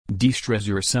De-stress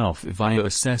yourself via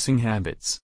assessing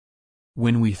habits.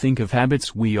 When we think of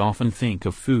habits, we often think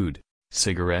of food,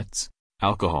 cigarettes,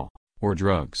 alcohol, or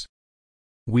drugs.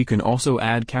 We can also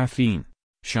add caffeine,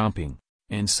 shopping,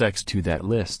 and sex to that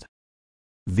list.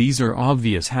 These are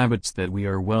obvious habits that we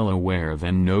are well aware of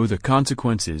and know the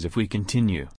consequences if we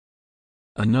continue.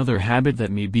 Another habit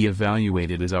that may be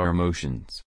evaluated is our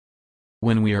emotions.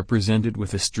 When we are presented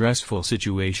with a stressful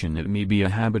situation, it may be a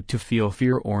habit to feel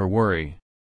fear or worry.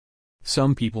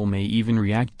 Some people may even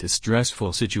react to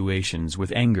stressful situations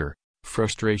with anger,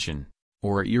 frustration,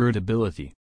 or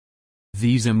irritability.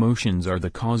 These emotions are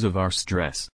the cause of our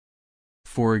stress.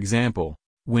 For example,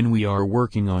 when we are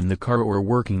working on the car or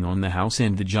working on the house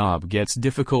and the job gets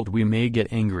difficult, we may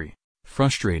get angry,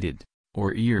 frustrated,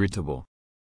 or irritable.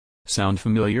 Sound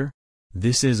familiar?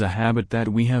 This is a habit that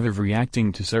we have of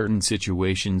reacting to certain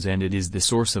situations, and it is the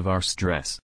source of our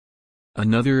stress.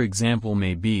 Another example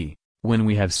may be, when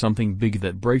we have something big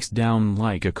that breaks down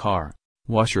like a car,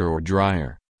 washer or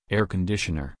dryer, air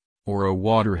conditioner, or a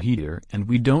water heater, and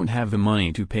we don't have the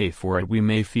money to pay for it, we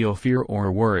may feel fear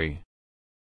or worry.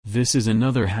 This is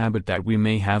another habit that we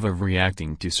may have of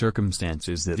reacting to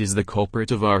circumstances that is the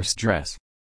culprit of our stress.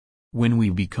 When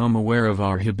we become aware of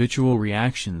our habitual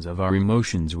reactions of our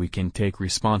emotions, we can take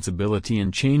responsibility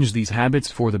and change these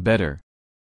habits for the better.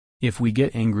 If we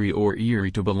get angry or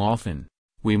irritable often,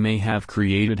 we may have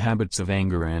created habits of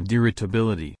anger and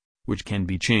irritability, which can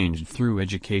be changed through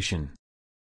education.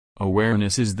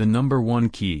 Awareness is the #1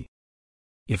 key.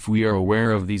 If we are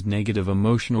aware of these negative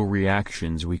emotional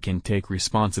reactions, we can take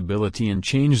responsibility and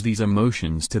change these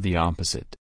emotions to the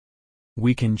opposite.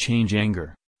 We can change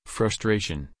anger,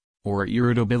 frustration, or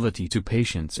irritability to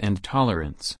patience and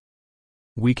tolerance.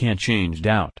 We can change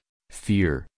doubt,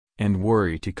 fear, and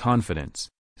worry to confidence,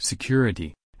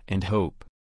 security, and hope.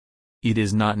 It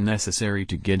is not necessary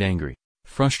to get angry,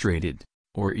 frustrated,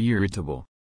 or irritable.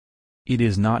 It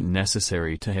is not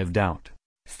necessary to have doubt,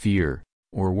 fear,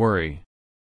 or worry.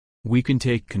 We can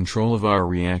take control of our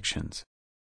reactions.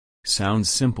 Sounds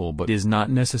simple but is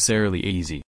not necessarily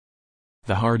easy.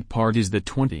 The hard part is the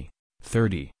 20,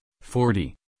 30,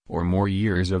 40, or more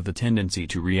years of the tendency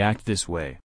to react this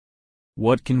way.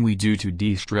 What can we do to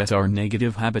de-stress our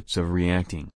negative habits of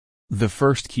reacting? The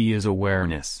first key is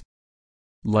awareness.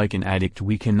 Like an addict,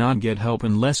 we cannot get help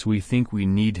unless we think we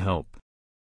need help.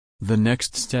 The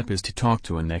next step is to talk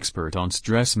to an expert on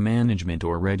stress management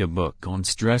or read a book on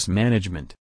stress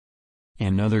management.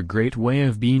 Another great way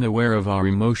of being aware of our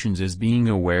emotions is being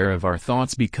aware of our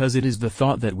thoughts, because it is the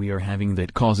thought that we are having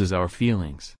that causes our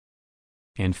feelings.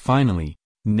 And finally,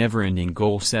 never-ending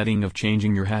goal setting of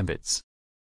changing your habits.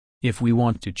 If we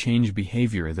want to change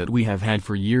behavior that we have had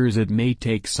for years, it may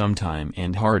take some time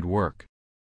and hard work.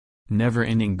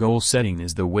 Never-ending goal setting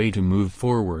is the way to move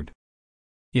forward.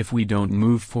 If we don't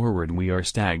move forward, we are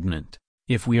stagnant.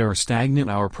 If we are stagnant,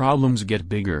 our problems get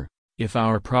bigger. If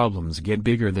our problems get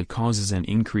bigger, that causes an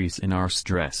increase in our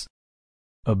stress.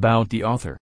 About the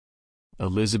author.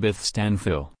 Elizabeth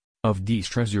Stanfill, of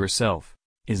De-Stress Yourself,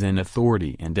 is an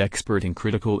authority and expert in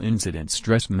critical incident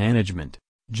stress management,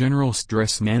 general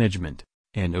stress management,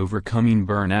 and overcoming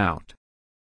burnout.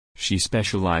 She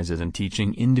specializes in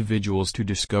teaching individuals to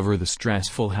discover the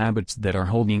stressful habits that are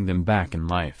holding them back in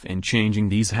life and changing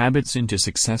these habits into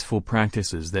successful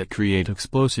practices that create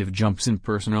explosive jumps in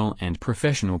personal and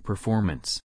professional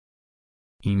performance.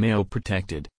 Email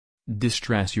protected.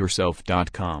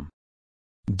 DeStressYourself.com.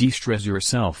 De-stress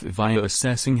yourself via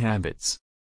assessing habits.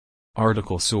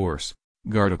 Article source: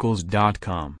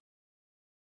 Garticles.com.